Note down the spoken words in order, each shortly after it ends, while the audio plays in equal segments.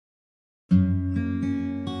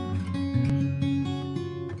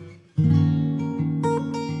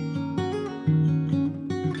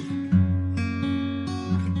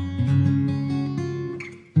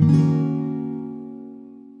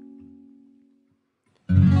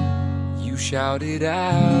You shout it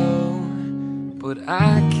out, but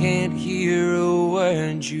I can't hear a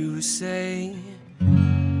word you say.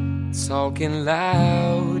 Talking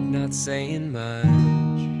loud, not saying much.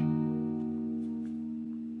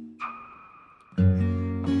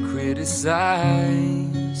 I'm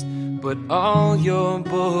criticized, but all your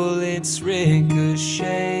bullets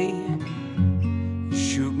ricochet. You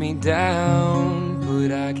shoot me down, but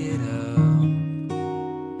I get up.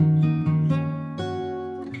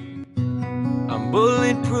 I'm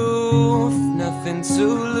bulletproof, nothing to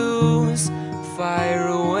lose. Fire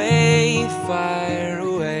away, fire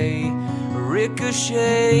away.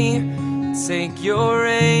 Ricochet, take your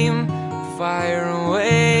aim. Fire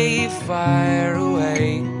away, fire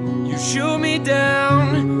away. You shoot me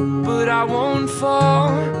down, but I won't fall.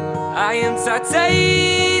 I am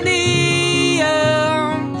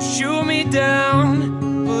titanium. Shoot me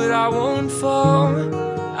down, but I won't fall.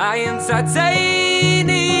 I am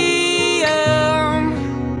titanium.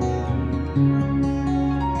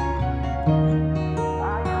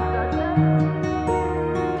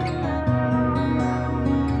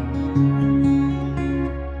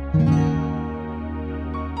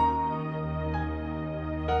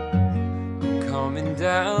 Coming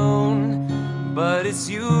down, but it's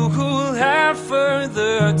you who'll have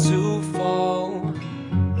further to fall.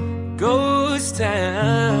 Ghost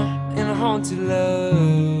town and haunted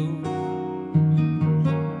love.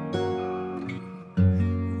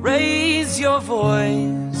 Raise your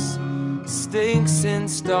voice. Sticks and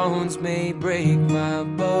stones may break my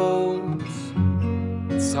bones.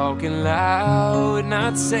 Talking loud,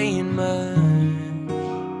 not saying much.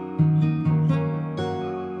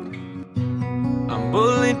 I'm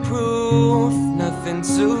bulletproof, nothing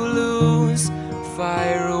to lose.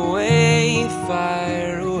 Fire away,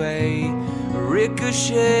 fire away.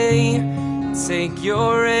 Ricochet, take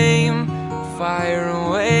your aim. Fire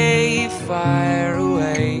away, fire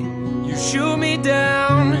away. You shoot me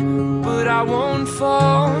down, but I won't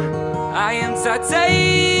fall. I am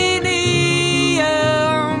titanium.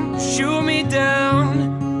 Shoot me down.